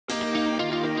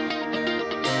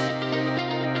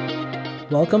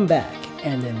Welcome back,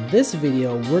 and in this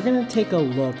video we're going to take a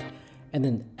look at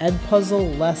an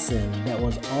EdPuzzle lesson that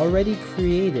was already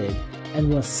created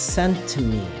and was sent to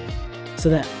me so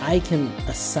that I can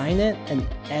assign it and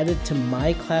add it to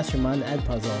my classroom on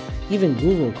EdPuzzle, even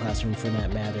Google Classroom for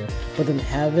that matter, but then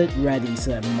have it ready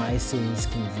so that my students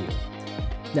can view.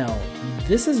 Now,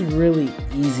 this is really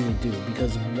easy to do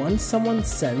because once someone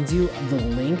sends you the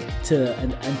link to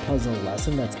an EdPuzzle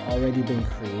lesson that's already been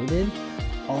created,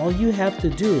 all you have to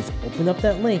do is open up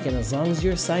that link, and as long as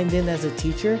you're signed in as a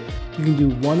teacher, you can do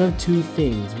one of two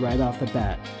things right off the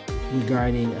bat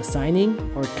regarding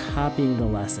assigning or copying the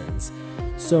lessons.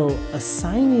 So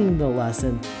assigning the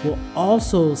lesson will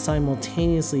also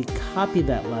simultaneously copy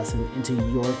that lesson into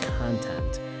your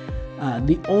content.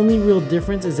 The only real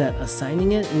difference is that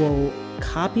assigning it will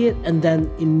copy it and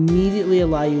then immediately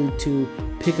allow you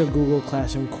to pick a Google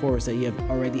Classroom course that you have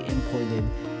already imported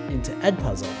into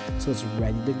EdPuzzle, so it's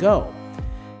ready to go.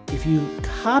 If you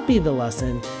copy the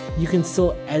lesson, you can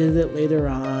still edit it later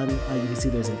on. You can see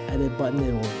there's an edit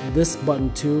button. This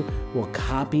button too will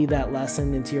copy that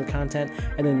lesson into your content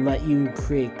and then let you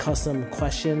create custom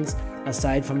questions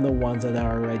aside from the ones that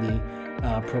are already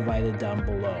provided down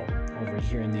below over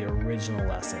here in the original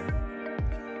lesson.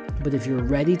 But if you're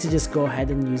ready to just go ahead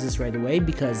and use this right away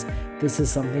because this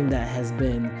is something that has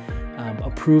been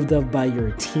approved of by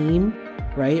your team,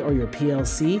 right, or your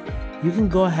PLC, you can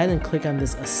go ahead and click on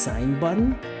this assign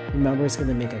button. Remember, it's going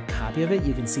to make a copy of it.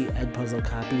 You can see EdPuzzle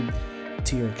copied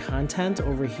to your content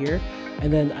over here,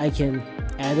 and then I can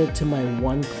add it to my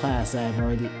one class that I've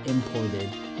already imported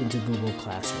into Google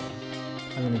Classroom.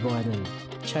 I'm going to go ahead and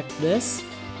check this,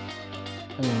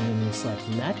 and then I'm going to select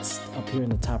next up here in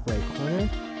the top right corner.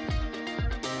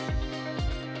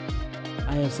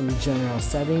 I have some general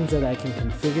settings that I can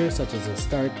configure, such as the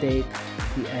start date,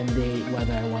 the end date,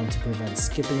 whether I want to prevent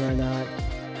skipping or not,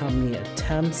 how many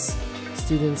attempts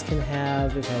students can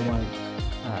have, if I want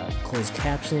closed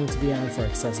captioning to be on for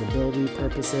accessibility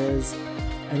purposes.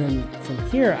 And then from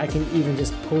here, I can even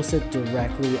just post it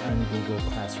directly on Google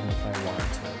Classroom if I want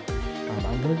to.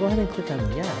 I'm going to go ahead and click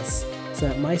on yes, so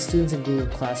that my students in Google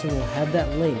Classroom will have that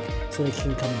link so they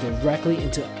can come directly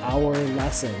into our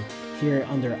lesson here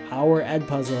under our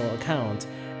EdPuzzle account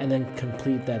and then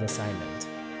complete that assignment.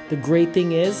 The great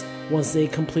thing is, once they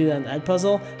complete an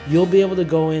EdPuzzle, you'll be able to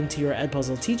go into your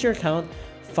EdPuzzle teacher account,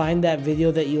 find that video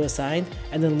that you assigned,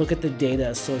 and then look at the data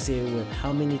associated with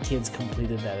how many kids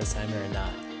completed that assignment or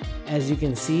not. As you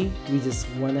can see, we just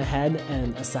went ahead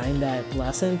and assigned that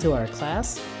lesson to our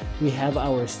class. We have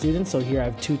our students, so here I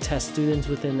have 2 test students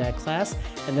within that class,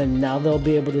 and then now they'll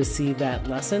be able to see that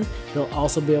lesson. They'll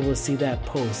also be able to see that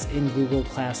post in Google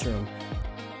Classroom.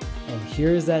 And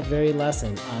here's that very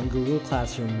lesson on Google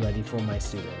Classroom ready for my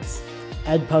students.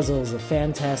 EdPuzzle is a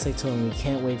fantastic tool and we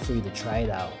can't wait for you to try it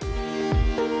out.